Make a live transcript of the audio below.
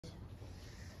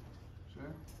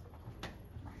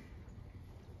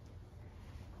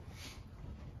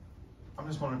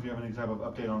just wondering if you have any type of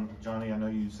update on Johnny. I know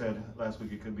you said last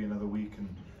week it could be another week,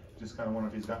 and just kind of wonder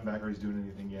if he's gotten back or he's doing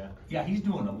anything yet. Yeah, he's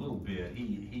doing a little bit.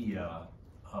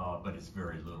 But it's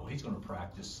very little. He's going to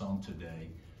practice some today,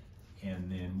 and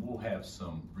then we'll have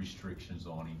some restrictions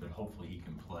on him, but hopefully he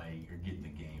can play or get in the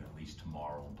game at least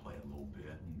tomorrow and play a little bit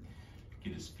and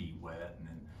get his feet wet. And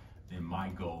then my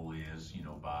goal is,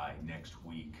 by next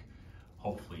week,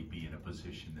 hopefully be in a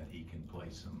position that he can play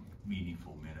some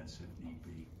meaningful minutes if need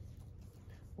be.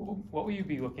 What will you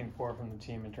be looking for from the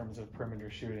team in terms of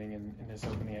perimeter shooting in this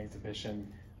opening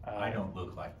exhibition? I don't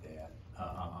look like that.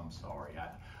 I'm sorry.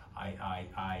 I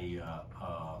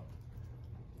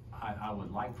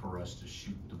would like for us to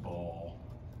shoot the ball.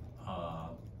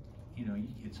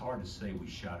 It's hard to say we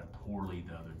shot it poorly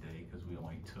the other day because we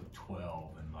only took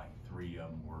 12 and like 3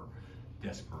 of them were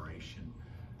desperation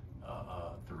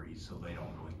threes, so they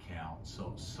don't really count.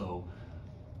 So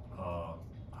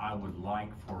I would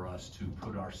like for us to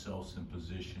put ourselves in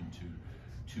position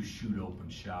to shoot open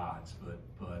shots, but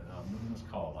let's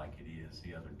call it like it is.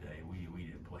 The other day we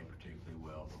didn't play particularly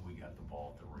well, but we got the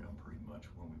ball at the rim pretty much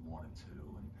when we wanted to,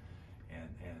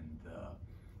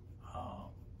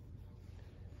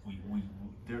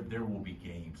 there will be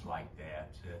games like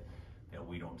that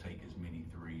we don't take as many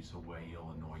threes away.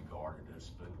 Illinois guarded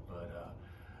us, but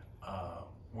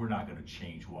we're not going to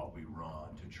change what we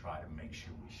run to try to make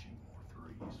sure we shoot more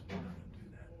threes. We're not going to do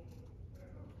that.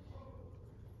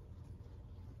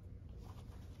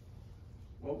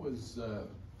 What was the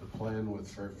plan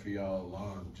for y'all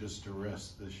along? Just to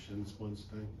rest this shin splints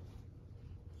thing?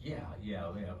 Yeah.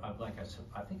 Like I said,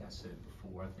 I think I said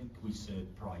before. I think we said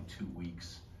probably 2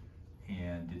 weeks,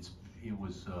 and it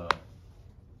was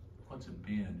what's it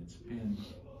been? It's been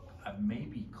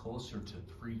maybe closer to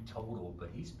 3 total, but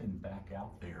he's been back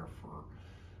out there for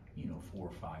 4 or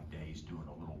 5 days doing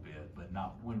a little bit, but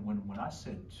not when I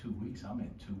said 2 weeks, I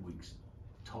meant 2 weeks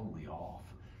totally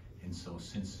off. And so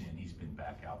since then he's been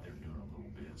back out there doing a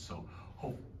little bit. So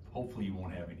hopefully he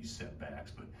won't have any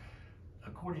setbacks. But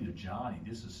according to Johnny,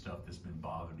 this is stuff that's been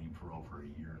bothering him for over a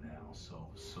year now. So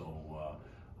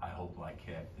I hope like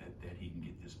heck that he can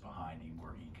get this behind him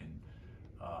where he can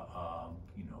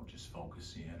just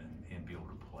focus in and be able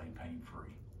to play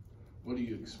pain-free. What do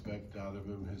you expect out of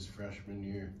him his freshman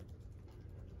year?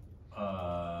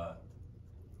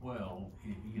 Well,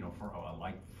 I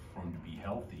like for him to be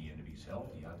healthy, and if he's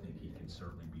healthy, I think he can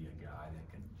certainly be a guy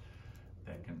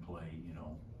that can play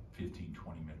 15,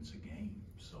 20 minutes a game.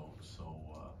 So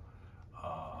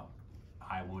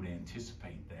I would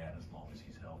anticipate that as long as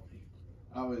he's healthy.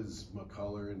 How is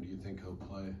McCullough, and do you think he'll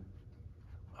play?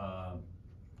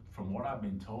 From what I've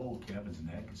been told, Kevin's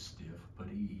neck is stiff, but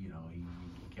he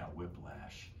got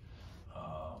whiplash.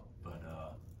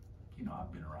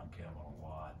 I've been around Kevin a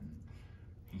lot, and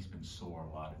he's been sore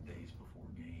a lot of days before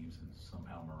games, and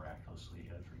somehow miraculously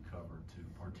has recovered to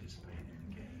participate in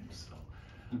the games. So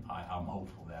I'm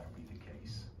hopeful that'll be the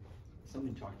case.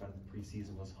 Something talked about in the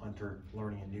preseason was Hunter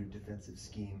learning a new defensive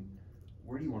scheme.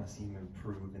 Where do you want to see him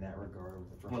improve in that regard with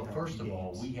the first Well, first of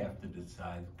all, games? we have to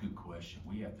decide, good question,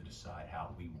 we have to decide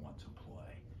how we want to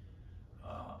play.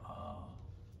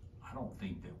 I don't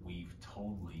think that we've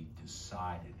totally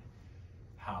decided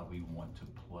how we want to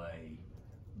play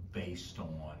based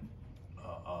on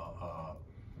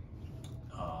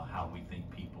how we think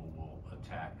people will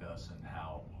attack us and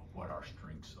what our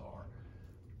strengths are.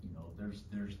 There's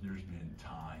been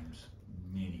times,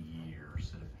 many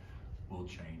years, that we'll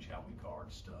change how we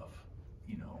guard stuff,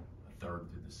 a third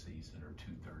through the season or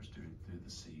 2/3 through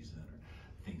the season or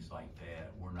things like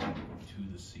that. We're not even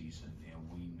to the season, and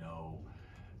we know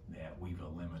that we've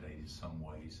eliminated some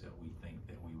ways that we think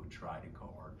that we would try to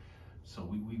guard. So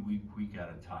we got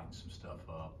to tighten some stuff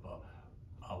up.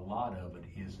 A lot of it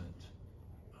isn't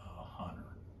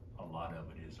Hunter. A lot of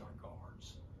it is our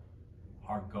guards.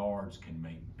 Our guards can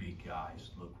make big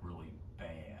guys look really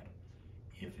bad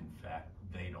if, in fact,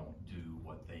 they don't do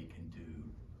what they can do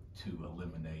to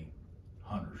eliminate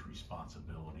Hunter's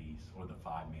responsibilities or the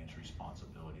 5-man's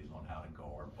responsibilities on how to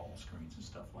guard ball screens and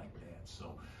stuff like that.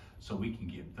 So we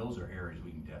can those are areas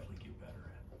we can definitely get better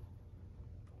at.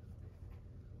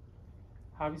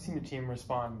 How have you seen the team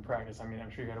respond in practice? I mean,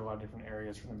 I'm sure you had a lot of different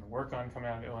areas for them to work on coming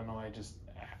out of Illinois. Just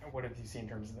what have you seen in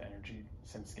terms of the energy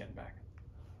since getting back?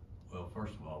 Well,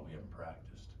 first of all, we haven't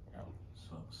practiced. Oh.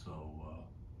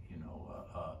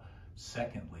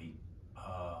 Secondly,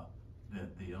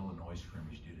 the Illinois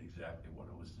scrimmage did exactly what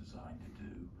it was designed to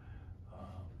do,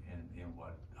 and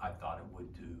what I thought it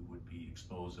would do would be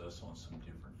expose us on some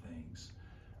different things.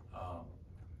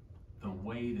 The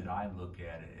way that I look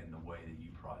at it and the way that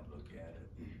you probably look at it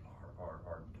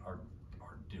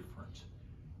are different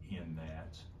in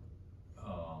that,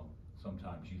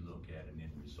 sometimes you look at an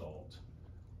end result,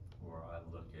 or I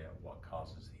look at what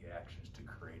causes the actions to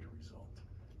create a result.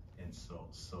 And so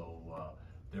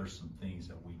there's some things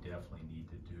that we definitely need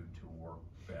to do to work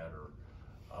better.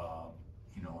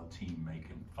 You know, a team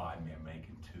making 5-man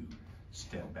making 2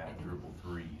 step back dribble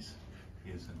threes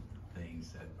isn't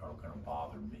things that are going to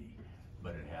bother me,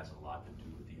 but it has a lot to do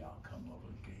with the outcome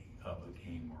of a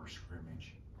game or a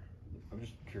scrimmage. I'm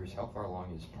just curious, how far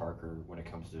along is Parker when it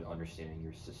comes to understanding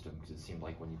your system? Because it seemed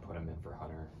like when you put him in for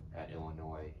Hunter at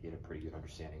Illinois, he had a pretty good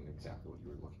understanding of exactly what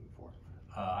you were looking for.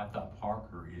 I thought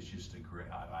Parker is just a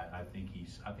great. I think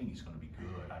he's going to be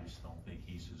good. I just don't think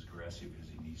he's as aggressive as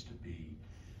he needs to be.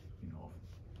 You know,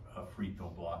 a free throw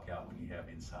block out when you have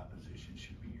inside position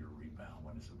should be your rebound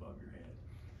when it's above your head.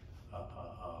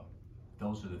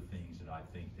 Those are the things that I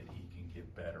think that he can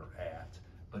get better at.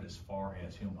 But as far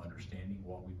as him understanding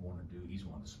what we want to do, he's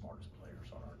one of the smartest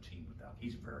players on our team.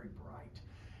 He's very bright.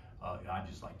 I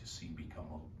just like to see him become,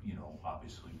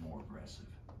 obviously more aggressive.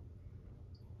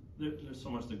 There's so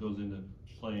much that goes into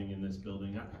playing in this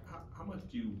building. How much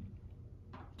do you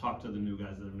talk to the new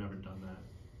guys that have never done that?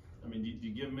 I mean, do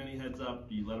you give them any heads up?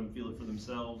 Do you let them feel it for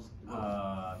themselves?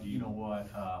 You know what?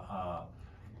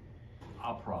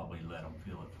 I'll probably let them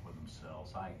feel it for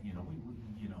themselves.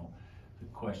 The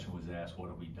question was asked, what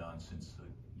have we done since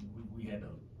we had the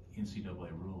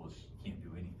NCAA rules? You can't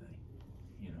do anything.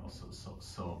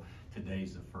 So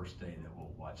today's the first day that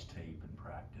we'll watch tape and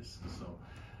practice. And so,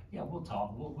 yeah, we'll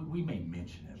talk. We may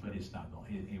mention it, but it's not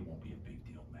going. It won't be a big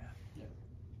deal, Matt. Yeah.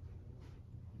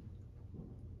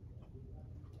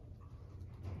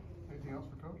 Anything else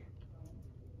for Coach?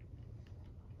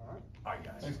 All right. All right,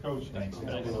 guys. Thanks, Coach. Thanks.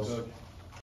 Thanks, Coach.